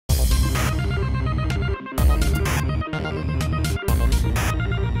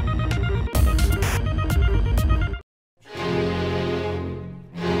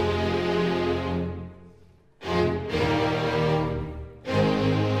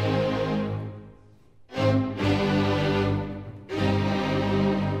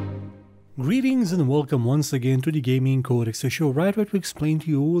Greetings and welcome once again to the Gaming Codex, a show right where to explain to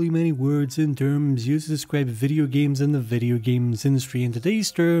you all the many words and terms used to describe video games and the video games industry, and today's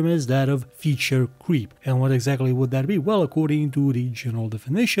term is that of feature creep. And what exactly would that be? Well, according to the general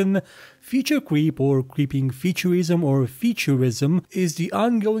definition, feature creep or creeping featureism or featureism is the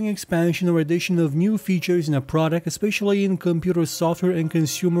ongoing expansion or addition of new features in a product, especially in computer software and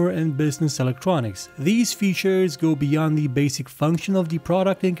consumer and business electronics. These features go beyond the basic function of the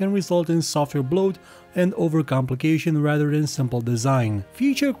product and can result in software bloat and overcomplication rather than simple design.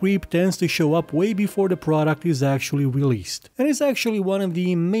 Feature creep tends to show up way before the product is actually released, and is actually one of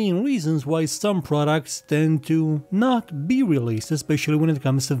the main reasons why some products tend to not be released, especially when it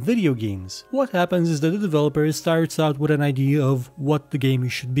comes to video games. What happens is that the developer starts out with an idea of what the game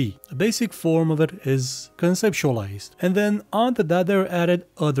should be. A basic form of it is conceptualized, and then onto that there are added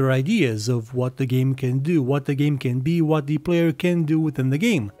other ideas of what the game can do, what the game can be, what the player can do within the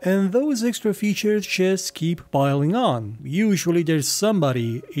game, and those extra features just keep piling on. Usually there's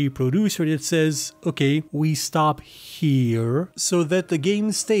somebody, a producer, that says, okay, we stop here so that the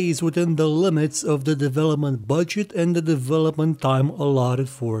game stays within the limits of the development budget and the development time allotted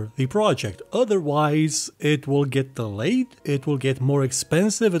for the project. Otherwise, it will get delayed, it will get more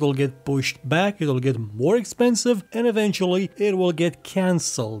expensive, it will get pushed back, it will get more expensive, and eventually it will get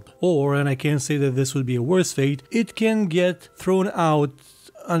cancelled. Or, and I can't say that this would be a worse fate, it can get thrown out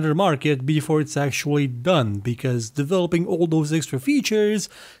under market before it's actually done, because developing all those extra features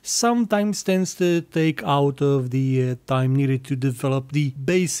sometimes tends to take out of the time needed to develop the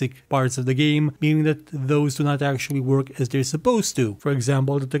basic parts of the game, meaning that those do not actually work as they're supposed to. For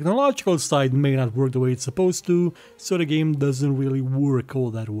example, the technological side may not work the way it's supposed to, so the game doesn't really work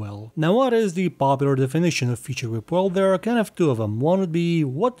all that well. Now, what is the popular definition of feature creep? Well, there are kind of two of them. One would be,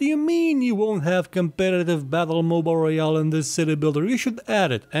 what do you mean you won't have competitive battle mobile royale in this city builder? You should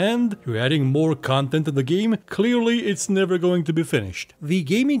add it. And you're adding more content to the game, clearly it's never going to be finished. The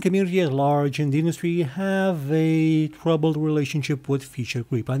gaming community at large and the industry have a troubled relationship with feature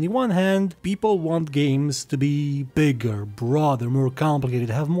creep. On the one hand, people want games to be bigger, broader, more complicated,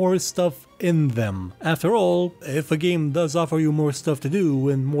 have more stuff in them. After all, if a game does offer you more stuff to do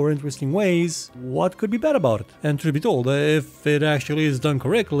in more interesting ways, what could be bad about it? And truth be told, if it actually is done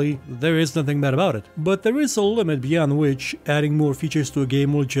correctly, there is nothing bad about it. But there is a limit beyond which adding more features to a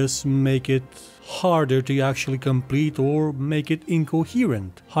game will just make it harder to actually complete or make it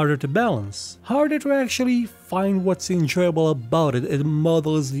incoherent, harder to balance, harder to actually find what's enjoyable about it. It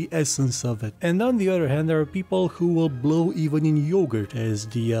muddles the essence of it. And on the other hand, there are people who will blow even in yogurt, as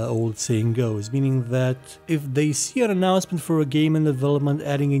the old saying goes, meaning that if they see an announcement for a game in development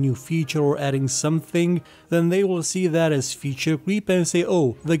adding a new feature or adding something, then they will see that as feature creep and say,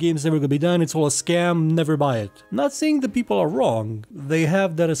 oh, the game's never gonna be done, it's all a scam, never buy it. Not saying the people are wrong, they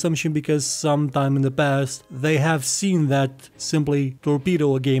have that assumption because sometime in the past they have seen that simply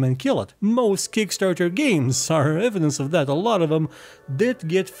torpedo a game and kill it. Most Kickstarter games are evidence of that. A lot of them did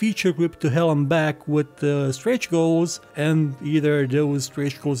get feature creep to hell and back with stretch goals, and either those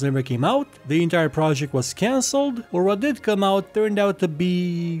stretch goals never came out, the entire project was cancelled, or what did come out turned out to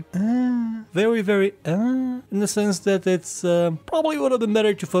be very in the sense that it's probably would have been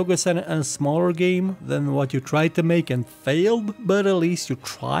better to focus on a smaller game than what you tried to make and failed, but at least you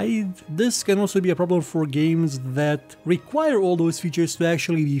tried. This can also be a problem for games that require all those features to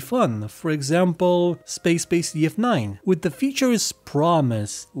actually be fun. For example, Space DF9. With the features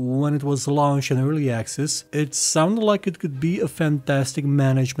promised when it was launched in early access, it sounded like it could be a fantastic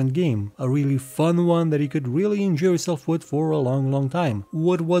management game, a really fun one that you could really enjoy yourself with for a long time.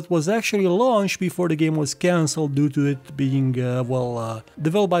 What was actually launched before the game was cancelled due to it being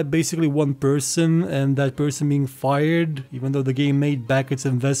developed by basically one person, and that person being fired even though the game made back its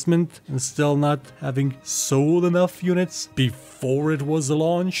investment and still not having sold enough units before it was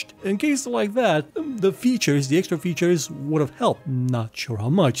launched. In cases like that, the features, the extra features, would have helped. Not sure how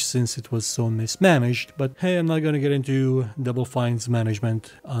much since it was so mismanaged, but hey, I'm not gonna get into Double Fine's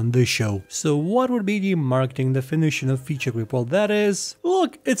management on this show. So what would be the marketing definition of feature creep? Well, that is,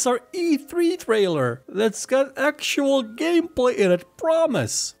 look, it's our E3 trailer that's got actual gameplay in it.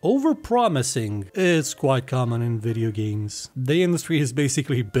 Promise. Over-promising is quite common in video games. The industry is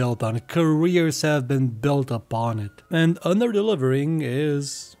basically built on it. Careers have been built upon it. And under-delivering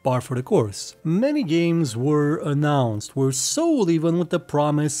is par for the course. Many games were announced, were sold even with the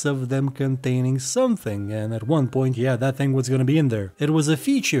promise of them containing something, and at one point, yeah, that thing was gonna be in there. It was a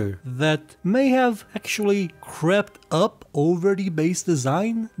feature that may have actually crept up over the base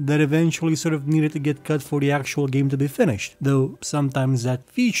design that eventually sort of needed to get cut for the actual game to be finished, though sometimes that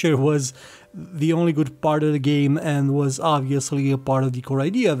feature was the only good part of the game and was obviously a part of the core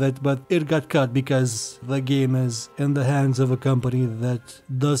idea of it, but it got cut because the game is in the hands of a company that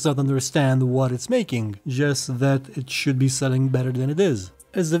does not understand what it's making, just that it should be selling better than it is.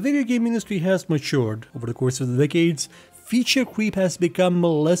 As the video game industry has matured over the course of the decades, feature creep has become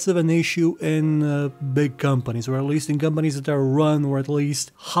less of an issue in big companies, or at least in companies that are run or at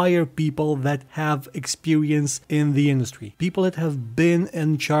least hire people that have experience in the industry. People that have been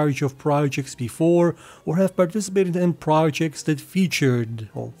in charge of projects before or have participated in projects that featured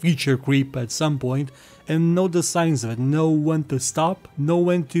or feature creep at some point and know the signs of it, know when to stop, know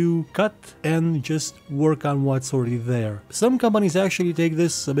when to cut, and just work on what's already there. Some companies actually take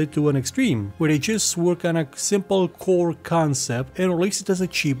this a bit to an extreme, where they just work on a simple core concept and release it as a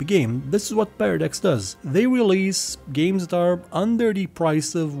cheap game. This is what Paradox does. They release games that are under the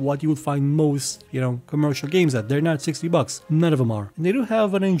price of what you would find most, commercial games at. They're not $60. None of them are. And they do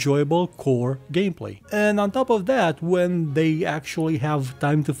have an enjoyable core gameplay. And on top of that, when they actually have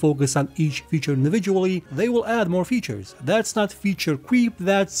time to focus on each feature individually, they will add more features. That's not feature creep,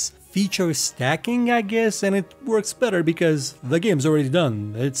 that's feature stacking, I guess, and it works better because the game's already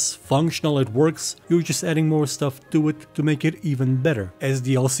done. It's functional, it works, you're just adding more stuff to it to make it even better as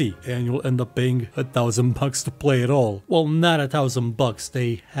DLC, and you'll end up paying $1,000 to play it all. Well, not $1,000,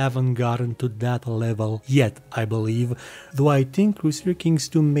 they haven't gotten to that level yet, I believe, though I think Crusader Kings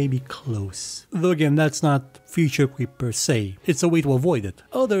 2 may be close. Though again, that's not feature creep per se, it's a way to avoid it.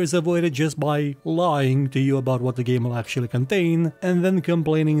 Others avoid it just by lying to you about what the game will actually contain, and then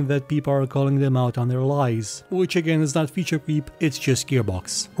complaining that people are calling them out on their lies, which again is not feature creep, it's just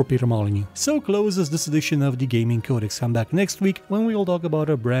Gearbox or Peter Molyneux. So closes this edition of the Gaming Codex. Come back next week when we will talk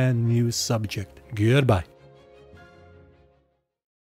about a brand new subject. Goodbye.